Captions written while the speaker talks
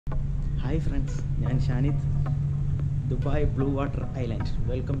Hi friends, I am Shanid, Dubai Blue Water Island.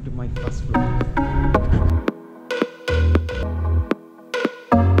 Welcome to my first vlog.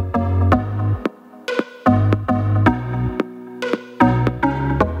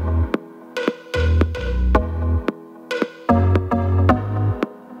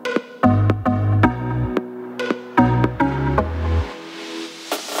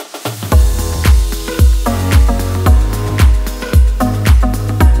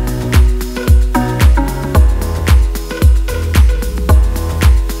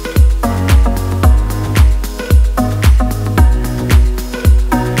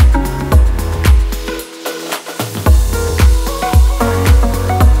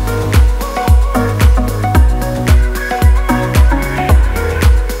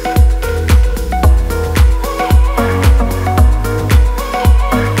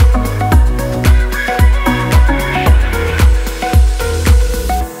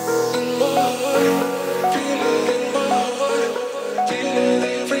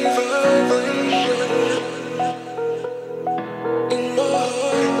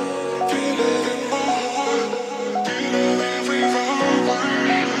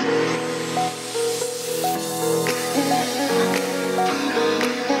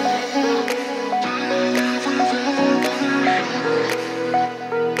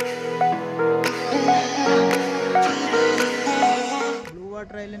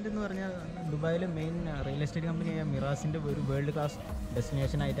 Island in Dubai main real estate company Meraas in the world class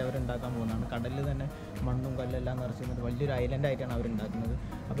destination I ever in Dakamona, Kadal and Mandungala Narsin, island I can ever in Dakamana.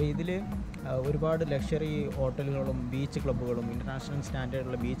 Abidile, luxury hotel, beach club, international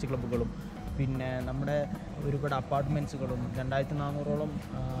standard beach club, pin number apartments, and I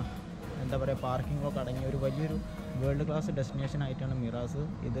and the parking world class destination item Meraas.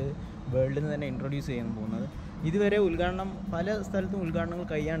 This world is introduced. This is very Ulganam, Palace, Ulganam,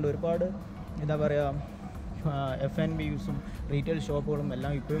 Kai and Urpad, FNB, retail shop, or Mela,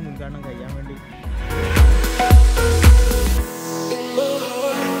 Ulganam, Kayamandi.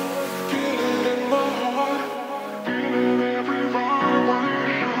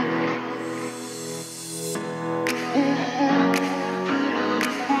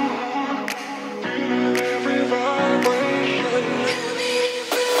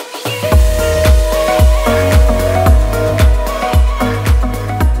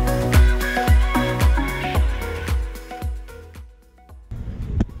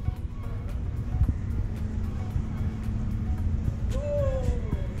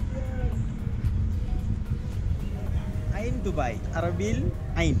 Dubai, Arabil,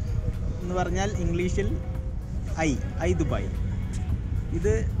 Ain. English, I Dubai. This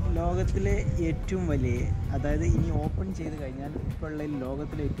is Logatile Etum Valley. That is open Chay the Ganyan,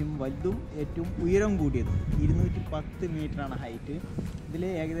 Logatile Etum Vadum, Etum Uiram Goody. 210 meter on height.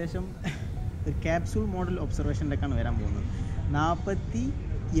 Delay Agression the capsule model observation like an Veramona. Napati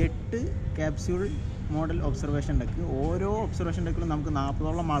yet capsule model observation deck. Oro observation deck Namka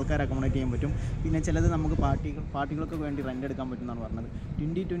Napola Malka accommodate team. Pinacella the Namaka particle going to render competent on one another.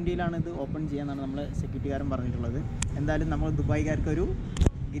 2020 Lana the open Gian and security and Barnitula. And that is number Dubai Garkaru,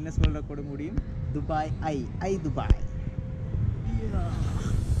 Guinness World Record Mudium, Dubai I Dubai.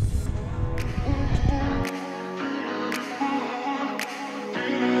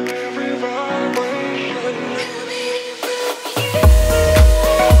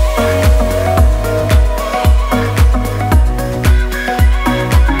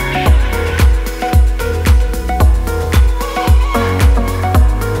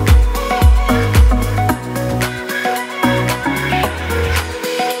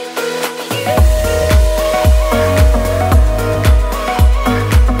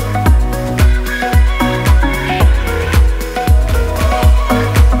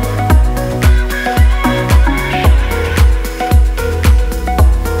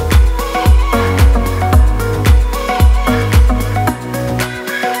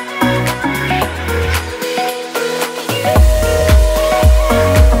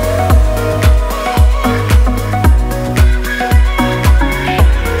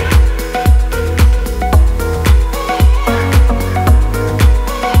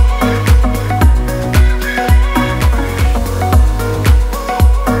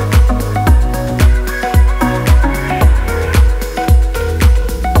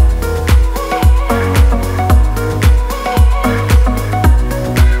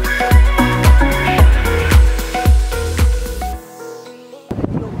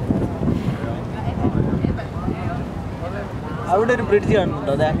 Out of British and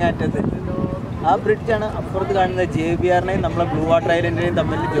the bridge and for the JBR name, Blue Water Island in the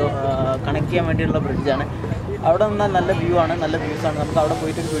Connectia material of Bridge. അവിടെ നിന്നാൽ നല്ല view ആണ്, നല്ല വ്യൂസാണ്. നമുക്ക് അവിടെ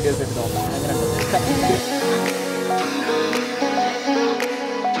പോയിട്ട് videos എടുത്ത് നോക്കാം എങ്ങനെയുണ്ട്.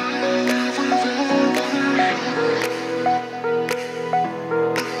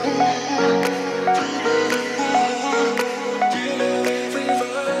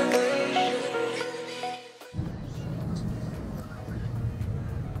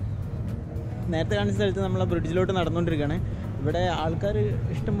 നേരത്തെ കാണിച്ച സ്ഥലത്ത് നമ്മൾ ബ്രിഡ്ജിലോട്ട് നടന്നുകൊണ്ടിരിക്കുകയാണ്. ഇവിടെ ആൾക്കാർ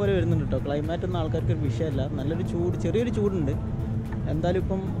ഇഷ്ടം പോലെ വരുന്നുണ്ട് കേട്ടോ. ക്ലൈമാറ്റ് ഒന്നും ആൾക്കാർക്ക് ഒരു വിഷയമല്ല. നല്ലൊരു ചൂട്, ചെറിയൊരു ചൂടുണ്ട്. എന്തായാലും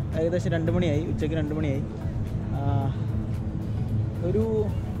ഇപ്പം ഏകദേശം 2 മണിയായി, ഉച്ചയ്ക്ക് 2 മണിയായി. ഒരു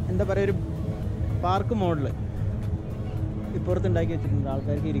എന്താ പറയുക, ഒരു പാർക്ക് മോഡൽ ഇപ്പുറത്ത് ഉണ്ടാക്കി വെച്ചിട്ടുണ്ട്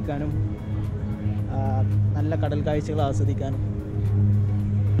ആൾക്കാർക്ക് ഇരിക്കാനും നല്ല കടൽ കാഴ്ചകൾ ആസ്വദിക്കാനും.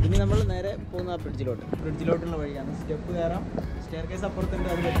 ഇനി നമ്മൾ നേരെ പോകുന്ന ബ്രിഡ്ജിലോട്ടുള്ള വഴിയാണ്. സ്റ്റെപ്പ് കയറാം, സ്റ്റെയർ കേസ് അപ്പുറത്തുണ്ട്.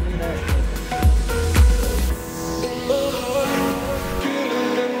 അത് പറ്റുന്നില്ല.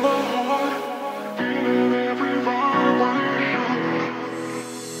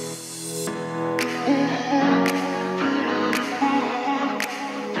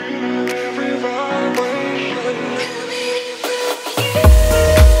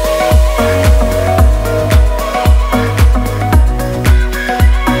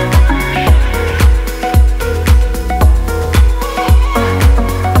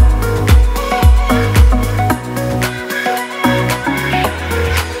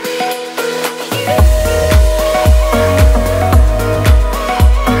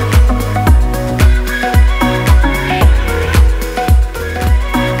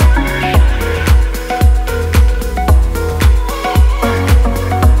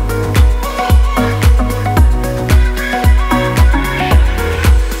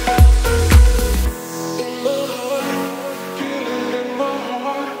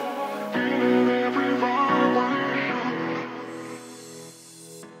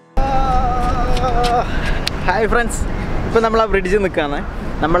 ഹായ് ഫ്രണ്ട്സ്, ഇപ്പോൾ നമ്മൾ ആ ബ്രിഡ്ജിൽ നിൽക്കുകയാണ്.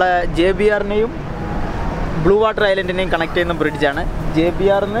 നമ്മളെ JBRനെയും ബ്ലൂ വാട്ടർ ഐലൻഡിനെയും കണക്ട് ചെയ്യുന്ന ബ്രിഡ്ജാണ്.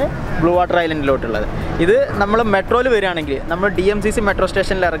 JBRന്ന് ബ്ലൂ വാട്ടർ ഐലൻഡിലോട്ടുള്ളത്. ഇത് നമ്മൾ മെട്രോയിൽ വരികയാണെങ്കിൽ നമ്മൾ DMCC മെട്രോ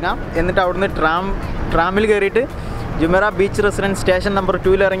സ്റ്റേഷനിൽ ഇറങ്ങാം. എന്നിട്ട് അവിടുന്ന് ട്രാമിൽ കയറിയിട്ട് Jumeirah beach residence station number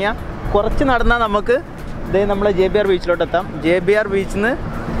 2 ഇറങ്ങിയാൽ കുറച്ച് നടന്നാൽ നമുക്ക് ഇതേ നമ്മളെ JBR ബീച്ചിലോട്ടെത്താം. JBR ബീച്ചിൽ നിന്ന്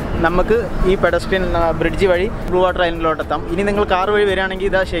നമുക്ക് ഈ പെഡസ്ട്രിയൻ ബ്രിഡ്ജ് വഴി ബ്ലൂ വാട്ടർ ഐലൻഡിലോട്ടെത്താം. ഇനി നിങ്ങൾ കാർ വഴി വരികയാണെങ്കിൽ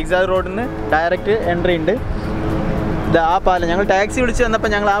ഇതാ ഷെയ്ഖ്സാദ് റോഡിൽ നിന്ന് ഡയറക്റ്റ് എൻട്രി ഉണ്ട്. ഇതാ ആ പാലം. ഞങ്ങൾ ടാക്സി വിളിച്ച് വന്നപ്പോൾ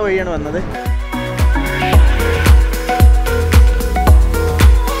ഞങ്ങൾ ആ വഴിയാണ് വന്നത്.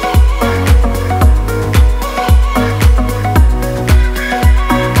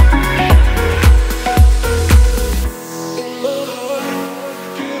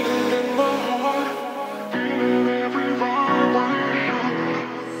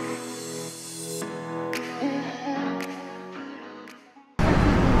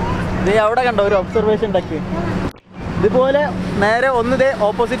 ഇത് അവിടെ കണ്ടോ ഒരു ഒബ്സർവേഷൻ ഡെക്ക്. ഇതുപോലെ നേരെ ഒന്ന് ഇതേ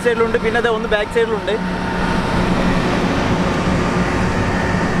ഓപ്പോസിറ്റ് സൈഡിലുണ്ട്, പിന്നെ ഇതേ ഒന്ന് ബാക്ക് സൈഡിലുണ്ട്.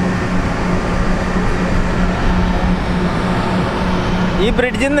 ഈ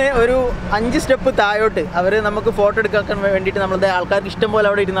ബ്രിഡ്ജിൽ നിന്ന് ഒരു 5 സ്റ്റെപ്പ് താഴോട്ട് അവർ നമുക്ക് ഫോട്ടോ എടുക്കാൻ വേണ്ടിയിട്ട് നമ്മളുടെ ആൾക്കാർക്ക് ഇഷ്ടം പോലെ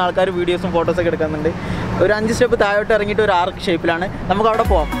അവിടെ ഇരുന്ന ആൾക്കാർ വീഡിയോസും ഫോട്ടോസൊക്കെ എടുക്കുന്നുണ്ട്. ഒരു 5 സ്റ്റെപ്പ് താഴോട്ട് ഇറങ്ങിയിട്ട് ഒരു ആർക്ക് ഷേപ്പിലാണ്. നമുക്ക് അവിടെ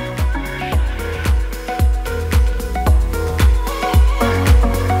പോകാം.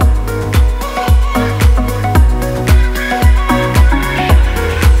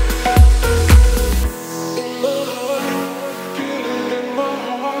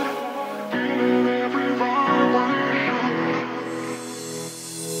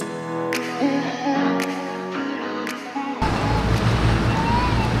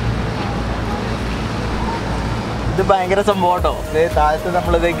 ഇത് ഭയങ്കര സംഭവം കേട്ടോ. ഇത് താഴത്ത്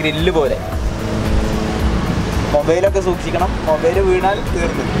നമ്മളിത് ഗ്രില്ല് പോലെ. മൊബൈലൊക്കെ സൂക്ഷിക്കണം, മൊബൈൽ വീണാൽ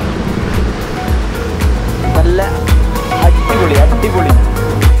തീർന്നു. നല്ല അടിപൊളി അടിപൊളി.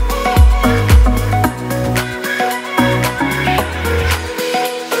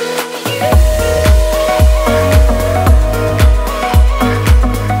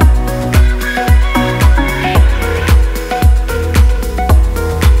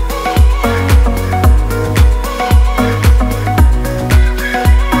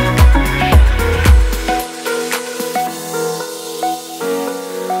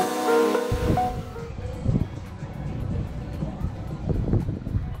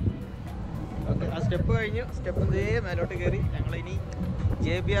 സ്റ്റെപ്പ് കഴിഞ്ഞു. സ്റ്റെപ്പ് ഇതേ മേലോട്ട് കയറി ഞങ്ങളിനി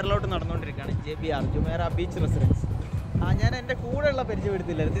JBRലോട്ട് നടന്നുകൊണ്ടിരിക്കുകയാണ്. JBR Jumeirah beach residence. ഞാൻ എൻ്റെ കൂടെയുള്ള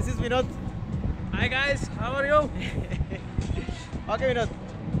പരിചയപ്പെടുത്തില്ല. This is Vinod. Hi guys, how are you? Okay Vinod,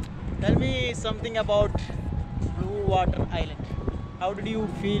 tell me something about Blue Water Island. How did you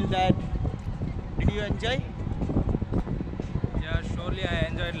feel that? Did you enjoy? Yeah, surely I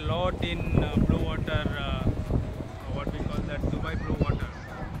enjoyed a lot in Blue Water by blue water.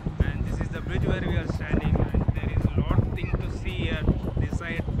 And this is the bridge where we are standing. And there is a lot of things to see here. This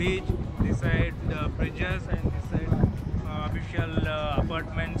side beach, this side bridges, and this side official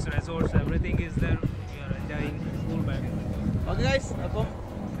apartments, resorts. Everything is there. We are enjoying cool back. Okay guys, അപ്പം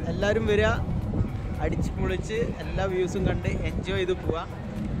എല്ലാവരും വരിക, അടിച്ച് പൊളിച്ച് എല്ലാ വ്യൂസും കണ്ട് enjoy ചെയ്ത് പോവാം.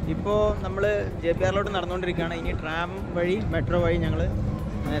 ഇപ്പോൾ നമ്മൾ JPR നടന്നുകൊണ്ടിരിക്കുകയാണ്. ഇനി ട്രാം വഴി മെട്രോ വഴി ഞങ്ങൾ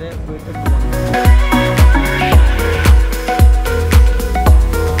നേരെ വീട്ടിൽ പോകാം.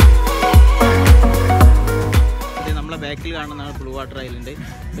 ഇത് നമ്മളെ ബാക്കിൽ കാണുന്നതാണ് ബ്ലൂ വാട്ടർ ഐലൻഡ്.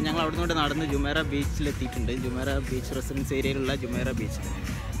 അപ്പോൾ ഞങ്ങൾ അവിടെ നിന്ന് നടന്ന് ജുമേറ ബീച്ചിലെത്തിയിട്ടുണ്ട്. ജുമേറ ബീച്ച് റെസിഡൻസ് ഏരിയയിലുള്ള ജുമേറ ബീച്ച്.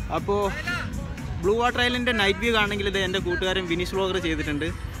 അപ്പോൾ blue water island night view ആണെങ്കിൽ ഇത് എൻ്റെ കൂട്ടുകാരൻ വിനീഷ് വ്ളോഗർ ചെയ്തിട്ടുണ്ട്.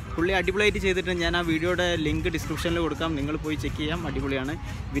 പുള്ളി അടിപൊളിയായിട്ട് ചെയ്തിട്ടുണ്ട്. ഞാൻ ആ വീഡിയോയുടെ ലിങ്ക് ഡിസ്ക്രിപ്ഷനിൽ കൊടുക്കാം, നിങ്ങൾ പോയി ചെക്ക് ചെയ്യാം. അടിപൊളിയാണ്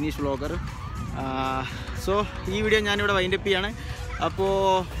വിനീഷ് വ്ളോഗർ. സോ ഈ വീഡിയോ ഞാനിവിടെ വൈൻഡപ്പ് ചെയ്യാണ്. അപ്പോൾ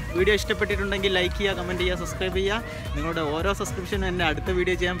വീഡിയോ ഇഷ്ടപ്പെട്ടിട്ടുണ്ടെങ്കിൽ ലൈക്ക് ചെയ്യുക, കമൻറ്റ് ചെയ്യുക, സബ്സ്ക്രൈബ് ചെയ്യുക. നിങ്ങളുടെ ഓരോ സബ്സ്ക്രിപ്ഷനും എന്നെ അടുത്ത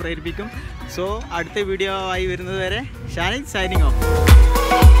വീഡിയോ ചെയ്യാൻ പ്രേരിപ്പിക്കും. സോ അടുത്ത വീഡിയോ ആയി വരുന്നത് വരെ ഷാനിദ് സൈനിങ് ഓഫ്.